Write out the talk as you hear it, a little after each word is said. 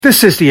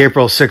This is the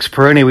April 6th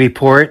Peroni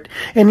Report.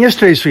 In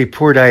yesterday's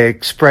report, I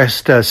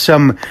expressed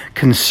some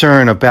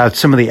concern about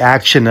some of the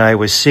action that I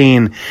was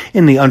seeing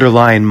in the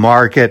underlying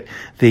market,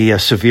 the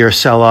severe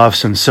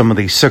sell-offs in some of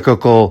the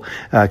cyclical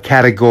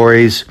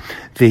categories,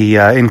 the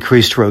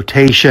increased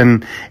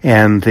rotation,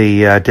 and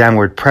the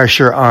downward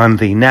pressure on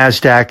the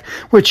NASDAQ,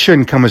 which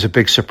shouldn't come as a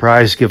big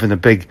surprise given the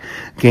big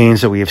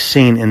gains that we have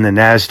seen in the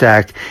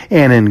NASDAQ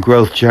and in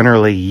growth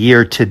generally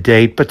year to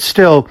date, but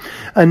still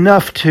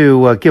enough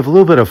to give a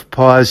little bit of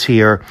pause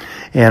here.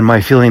 And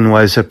my feeling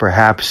was that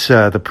perhaps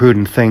the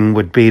prudent thing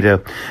would be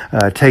to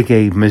take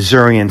a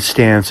Missourian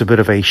stance, a bit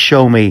of a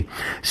show-me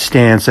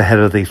stance ahead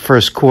of the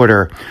first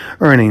quarter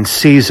earnings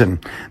season.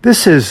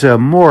 This is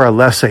more or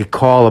less a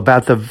call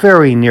about the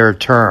very near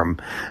term,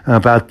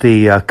 about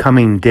the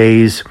coming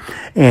days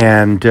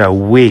and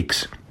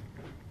weeks.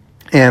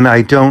 And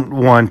I don't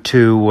want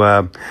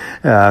to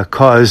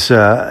cause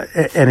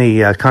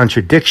any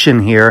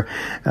contradiction here.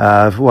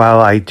 While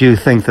I do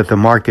think that the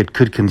market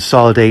could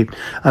consolidate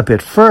a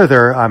bit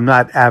further, I'm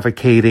not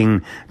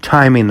advocating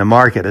timing the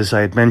market. As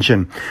I had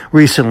mentioned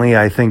recently,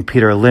 I think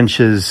Peter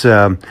Lynch's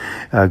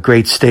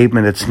great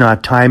statement, "It's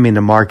not timing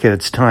the market,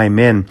 it's time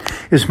in,"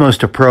 is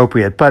most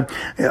appropriate. But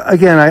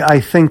again, I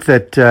think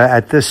that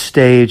at this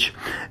stage,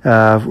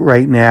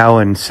 right now,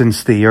 and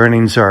since the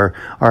earnings the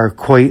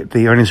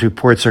earnings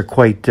reports are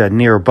quite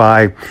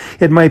nearby,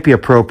 it might be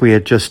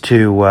appropriate just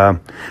to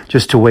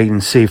wait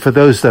and see for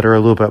those that are a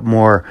little bit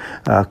more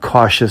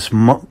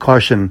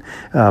caution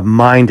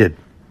minded.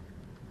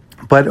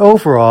 But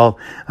overall,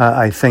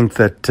 I think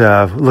that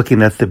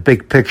looking at the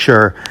big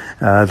picture,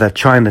 that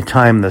trying to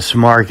time this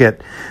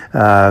market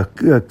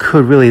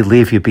could really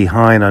leave you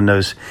behind on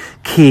those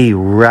key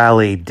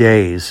rally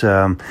days.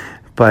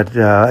 But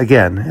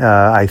again,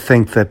 I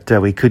think that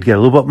we could get a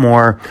little bit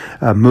more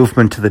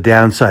movement to the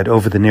downside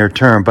over the near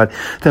term. But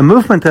the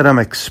movement that I'm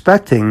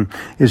expecting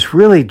is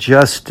really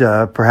just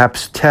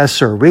perhaps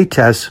tests or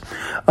retests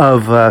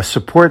of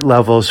support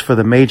levels for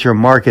the major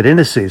market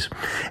indices.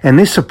 And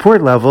these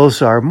support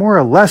levels are more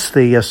or less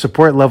the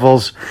support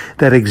levels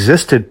that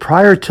existed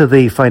prior to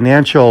the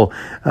financial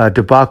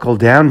debacle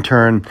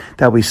downturn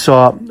that we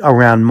saw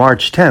around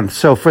March 10th.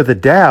 So for the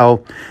Dow,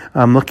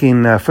 I'm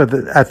looking at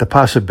the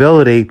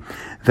possibility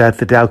that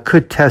the Dow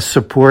could test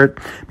support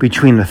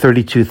between the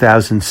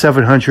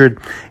 32,700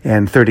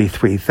 and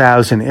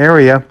 33,000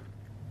 area.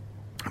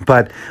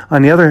 But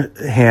on the other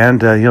hand,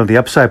 the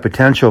upside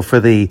potential for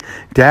the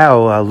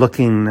Dow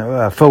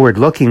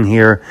forward-looking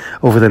here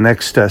over the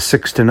next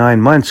 6 to 9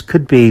 months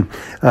could be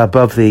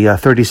above the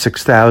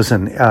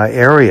 36,000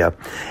 area.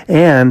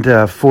 And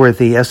for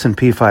the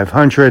S&P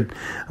 500,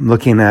 I'm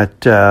looking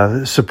at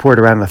support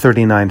around the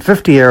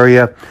 3950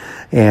 area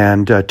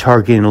and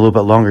targeting a little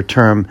bit longer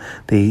term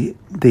the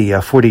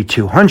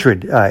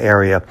 4200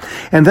 area.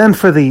 And then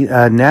for the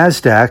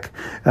NASDAQ,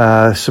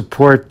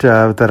 support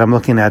that I'm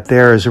looking at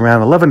there is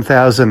around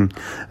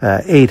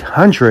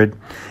 11,800.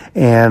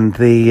 And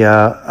the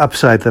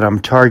upside that I'm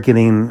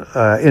targeting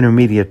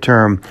intermediate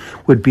term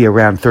would be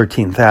around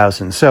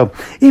 13,000. So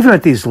even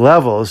at these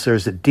levels,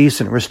 there's a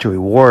decent risk to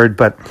reward.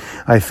 But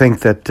I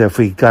think that if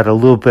we got a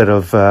little bit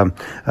of a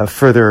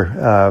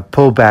further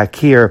pullback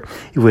here,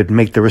 it would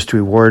make the risk to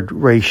reward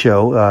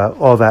ratio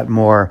all that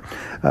more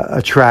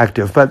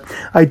attractive. But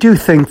I do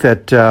think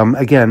that,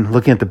 again,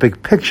 looking at the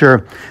big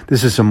picture,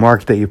 this is a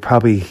market that you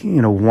probably,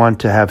 want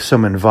to have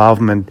some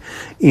involvement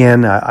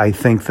in. I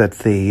think that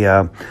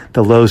the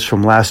lows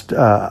from last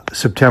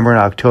September and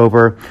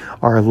October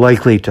are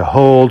likely to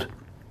hold.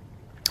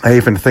 I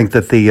even think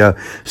that the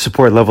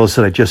support levels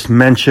that I just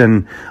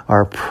mentioned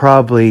are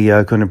probably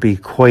going to be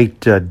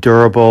quite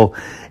durable,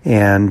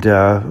 and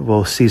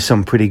we'll see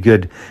some pretty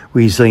good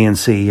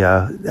resiliency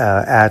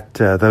at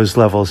those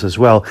levels as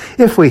well,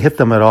 if we hit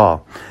them at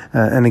all.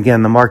 And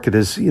again, the market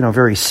is,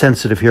 very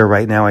sensitive here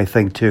right now, I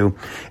think, to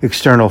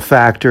external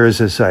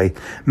factors. As I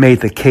made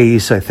the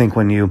case, I think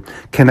when you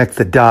connect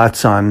the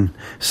dots on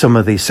some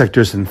of the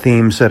sectors and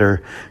themes that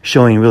are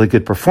showing really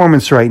good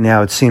performance right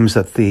now, it seems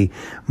that the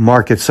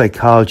market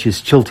psychology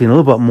is tilting a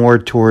little bit more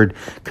toward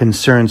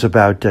concerns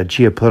about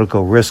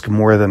geopolitical risk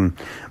more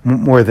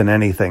than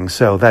anything.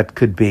 So that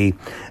could be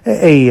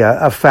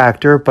a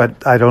factor, but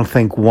I don't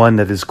think one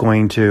that is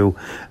going to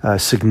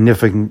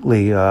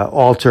significantly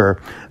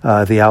alter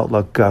the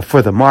outlook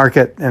for the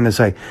market. And as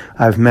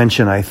I've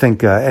mentioned, I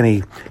think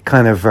any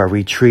kind of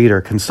retreat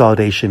or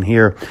consolidation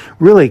here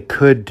really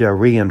could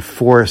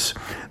reinforce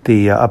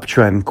the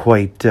uptrend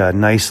quite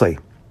nicely.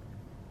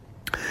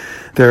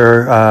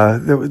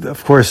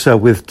 Of course,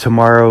 with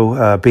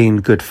tomorrow being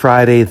Good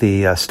Friday,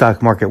 the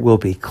stock market will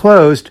be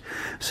closed,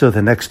 so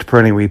the next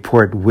Peroni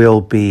report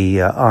will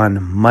be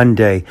on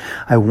Monday.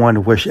 I want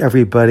to wish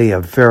everybody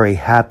a very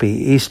happy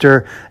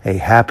Easter, a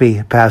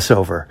happy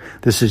Passover.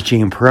 This is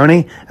Gene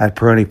Peroni at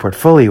Peroni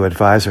Portfolio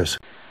Advisors.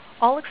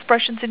 All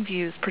expressions and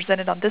views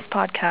presented on this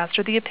podcast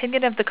are the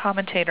opinion of the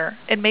commentator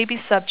and may be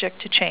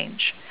subject to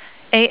change.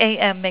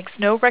 AAM makes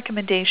no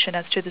recommendation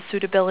as to the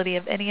suitability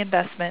of any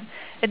investment.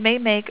 It may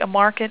make a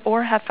market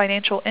or have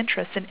financial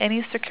interest in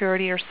any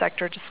security or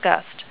sector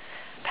discussed.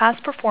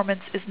 Past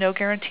performance is no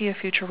guarantee of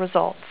future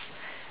results.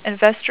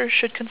 Investors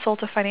should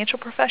consult a financial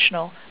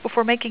professional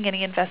before making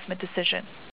any investment decision.